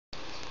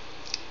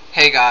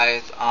Hey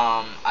guys,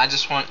 I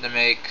just wanted to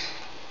make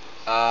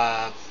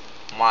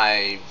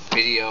my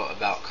video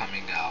about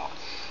coming out.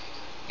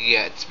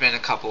 Yeah, it's been a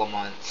couple of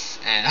months,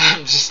 and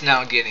I'm just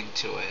now getting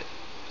to it.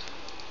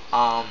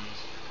 Um,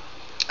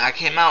 I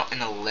came out in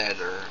a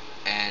letter,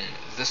 and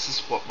this is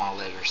what my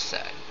letter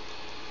said.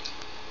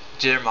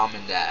 Dear Mom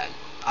and Dad,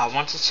 I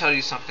want to tell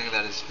you something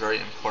that is very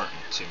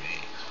important to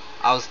me.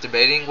 I was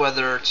debating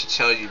whether to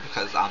tell you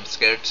because I'm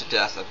scared to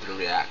death of the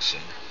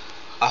reaction.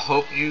 I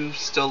hope you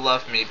still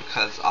love me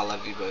because I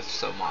love you both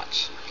so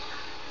much.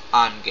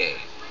 I'm gay.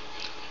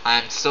 I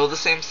am still the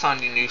same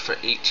son you knew for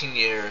 18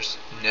 years.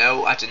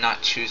 No, I did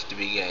not choose to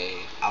be gay.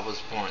 I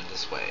was born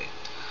this way.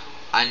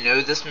 I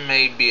know this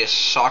may be a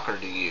shocker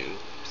to you.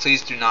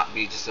 Please do not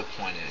be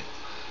disappointed.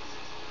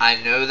 I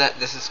know that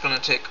this is going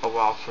to take a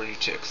while for you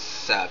to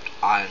accept.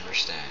 I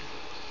understand.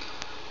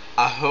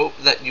 I hope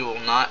that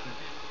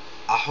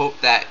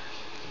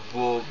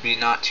will be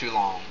not too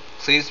long.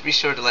 Please be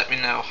sure to let me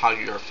know how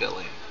you are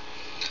feeling.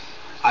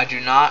 I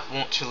do not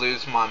want to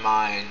lose my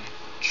mind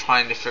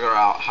trying to figure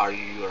out how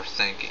you are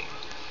thinking.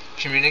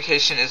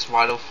 Communication is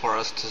vital for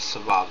us to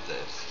survive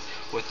this.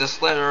 With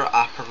this letter,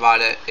 I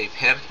provided a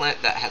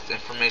pamphlet that has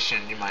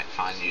information you might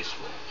find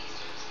useful.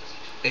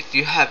 If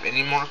you have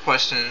any more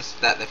questions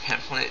that the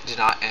pamphlet did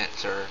not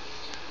answer,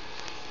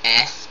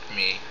 ask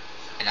me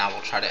and I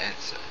will try to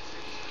answer.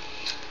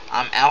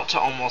 I'm out to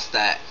almost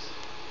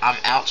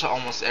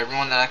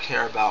everyone that I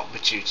care about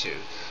but you two.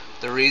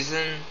 The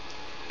reason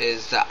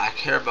is that I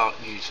care about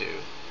you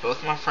two.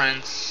 Both my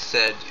friends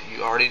said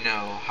you already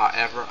know,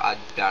 however I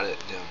doubted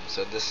them,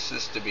 so this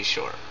is to be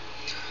sure.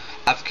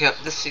 I've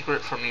kept this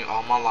secret from you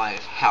all my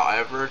life,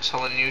 however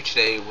telling you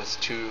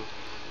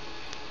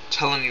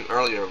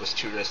earlier was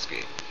too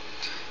risky.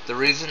 The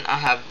reason I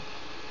have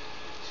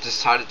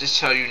decided to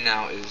tell you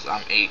now is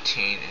I'm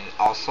 18 and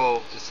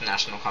also it's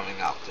National Coming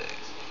Out Day.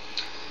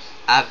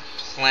 I've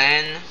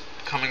planned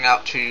coming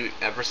out to you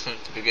ever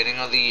since the beginning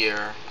of the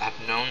year.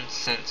 I've known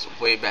since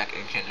way back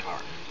in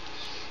kindergarten.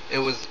 It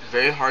was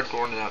very hard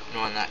growing up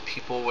knowing that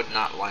people would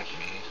not like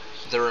me.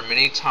 There were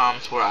many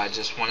times where I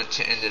just wanted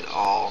to end it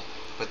all,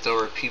 but there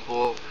were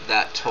people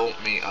that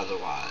told me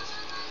otherwise.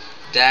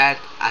 Dad,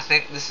 I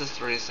think this is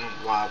the reason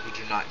why we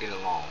do not get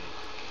along.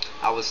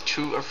 I was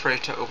too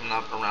afraid to open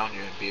up around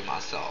you and be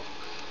myself.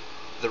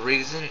 The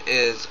reason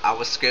is I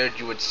was scared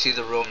you would see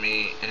the real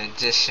me. In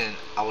addition,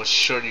 I was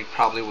sure you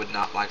probably would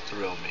not like the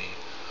real me.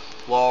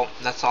 Well,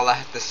 that's all I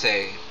have to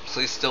say.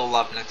 Please still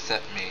love and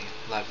accept me.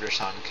 Love, your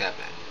son,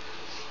 Kevin.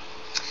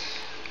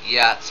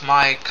 Yeah, it's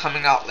my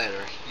coming out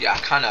letter. Yeah, I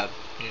kind of,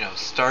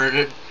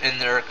 started in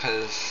there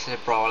because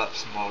it brought up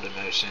some old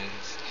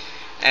emotions.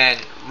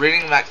 And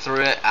reading back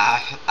through it,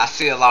 I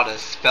see a lot of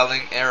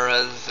spelling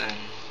errors and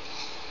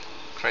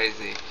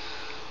crazy.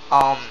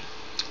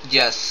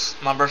 Yes,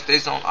 my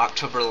birthday's on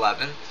October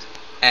 11th,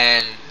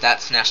 and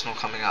that's National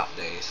Coming Out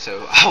Day.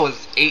 So I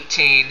was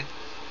 18,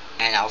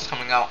 and I was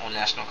coming out on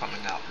National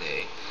Coming Out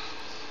Day.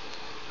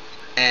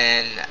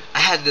 And I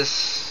had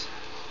this.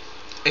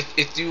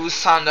 If you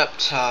signed up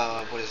to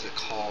what is it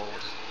called?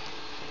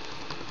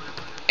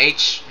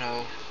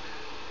 No.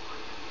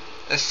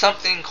 There's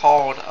something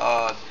called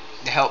to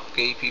help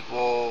gay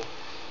people.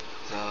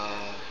 The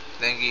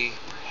thingy.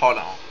 Hold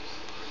on.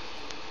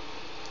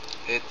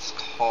 It's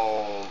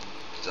called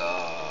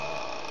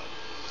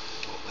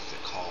what was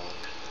it called?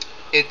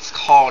 It's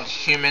called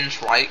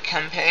Human's Right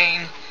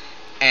Campaign,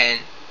 and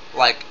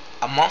like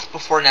a month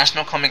before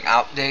National Coming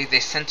Out Day, they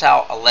sent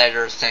out a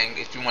letter saying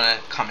if you want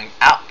a coming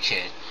out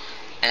kit,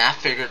 and I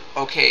figured,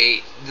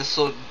 okay, this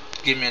will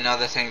give me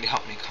another thing to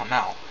help me come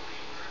out.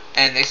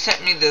 And they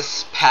sent me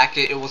this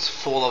packet. It was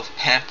full of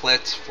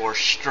pamphlets for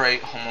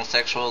straight,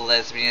 homosexual,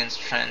 lesbians,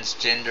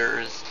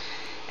 transgenders.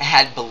 It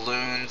had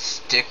balloons,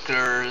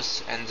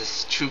 stickers, and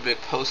this 2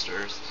 big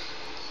posters.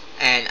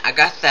 And I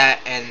got that,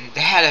 and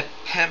they had a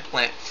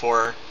pamphlet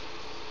for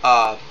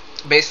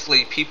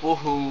basically people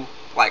who,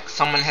 like,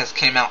 someone has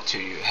came out to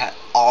you, had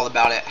all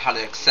about it, how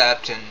to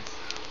accept and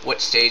what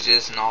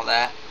stages and all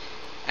that.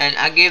 And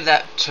I gave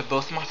that to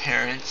both my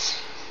parents.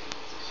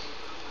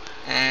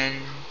 And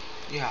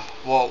yeah,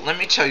 well, let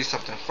me tell you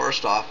something.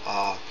 First off,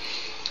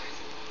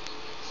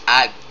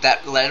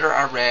 that letter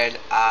I read,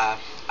 I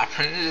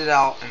printed it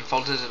out and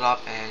folded it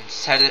up and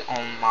set it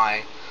on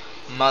my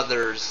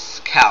mother's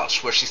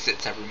couch where she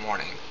sits every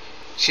morning.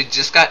 She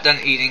just got done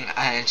eating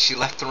and she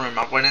left the room.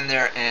 I went in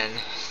there and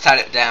sat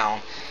it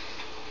down,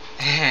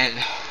 and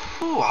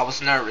I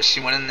was nervous. She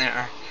went in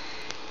there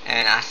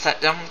and I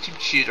sat down on the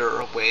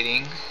computer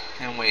waiting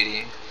and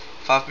waiting.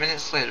 5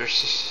 minutes later,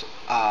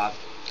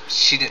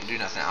 she didn't do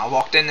nothing. I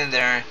walked in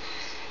there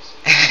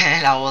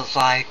and I was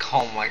like,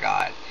 oh my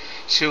god.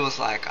 She was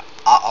like,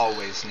 I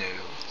always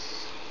knew.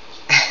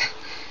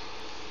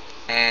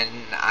 And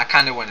I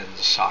kind of went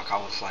into shock. I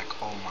was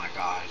like, oh my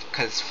god.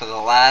 Because for the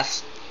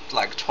last,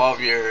 12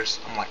 years,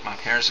 I'm like, my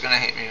parents are going to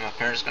hate me. My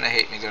parents are going to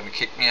hate me. They're going to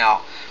kick me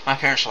out. My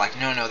parents are like,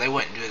 no, they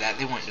wouldn't do that.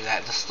 They wouldn't do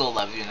that. They'll still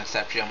love you and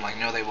accept you. I'm like,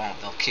 no, they won't.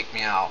 They'll kick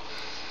me out.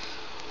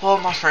 Well,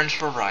 my friends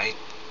were right.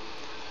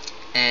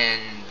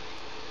 And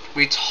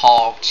We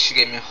talked. She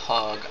gave me a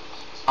hug.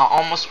 I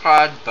almost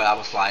cried, but I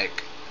was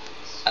like,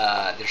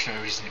 there's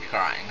no reason to be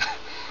crying.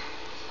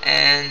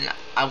 And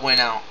I went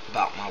out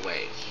about my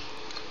way.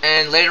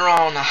 And later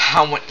on,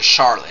 I went to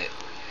Charlotte.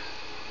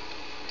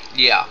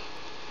 Yeah,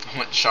 I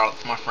went to Charlotte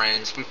with my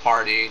friends. We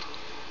partied.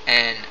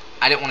 And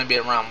I didn't want to be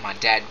around my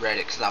dad read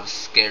it because I was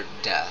scared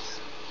to death.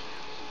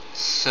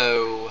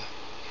 So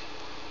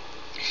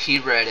he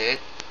read it,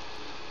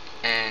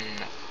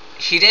 and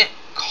he didn't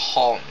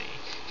call me.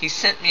 He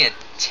sent me a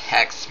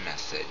text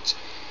message,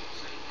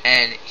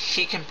 and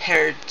he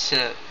compared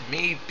to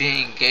me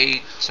being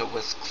gay to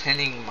with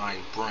cleaning my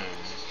room.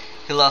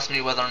 He asked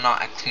me whether or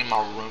not I clean my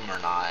room or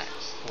not,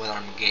 whether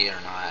I'm gay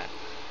or not.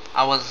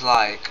 I was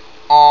like,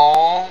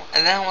 "Aww,"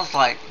 and then I was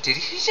like, did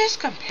he just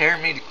compare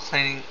me to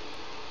cleaning,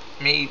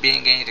 me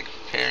being gay to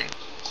comparing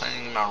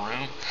cleaning my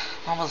room?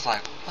 I was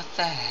like, what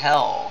the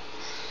hell?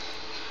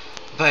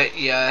 But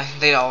yeah,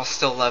 they all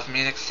still love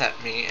me and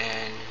accept me,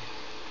 and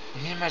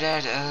me and my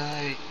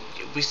dad,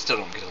 we still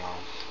don't get along.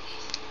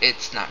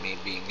 It's not me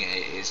being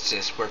gay, it's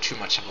just we're too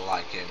much of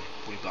alike and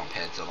we bump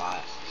heads a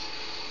lot.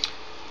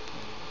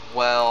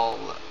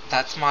 Well,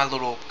 that's my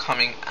little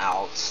coming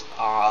out.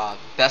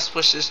 Best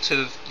wishes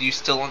to you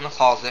still in the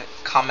closet.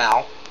 Come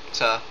out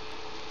of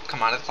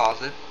the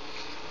closet.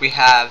 We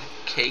have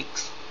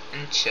cakes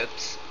and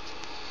chips.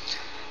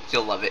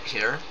 You'll love it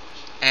here.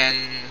 And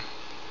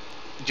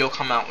you'll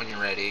come out when you're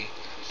ready.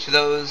 To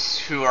those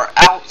who are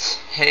out,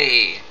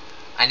 hey,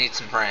 I need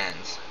some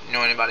friends. You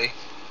know anybody?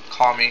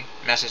 Call me,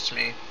 message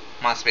me,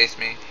 MySpace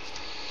me.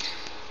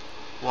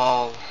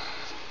 Well,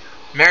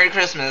 Merry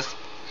Christmas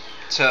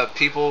to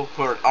people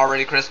who are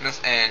already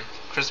Christmas, and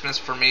Christmas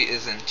for me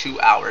is in 2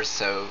 hours,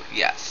 so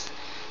yes.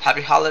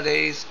 Happy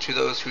holidays to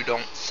those who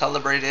don't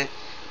celebrate it,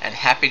 and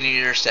Happy New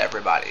Year's to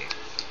everybody.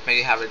 May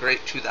you have a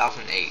great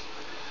 2008.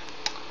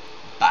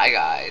 Bye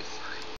guys.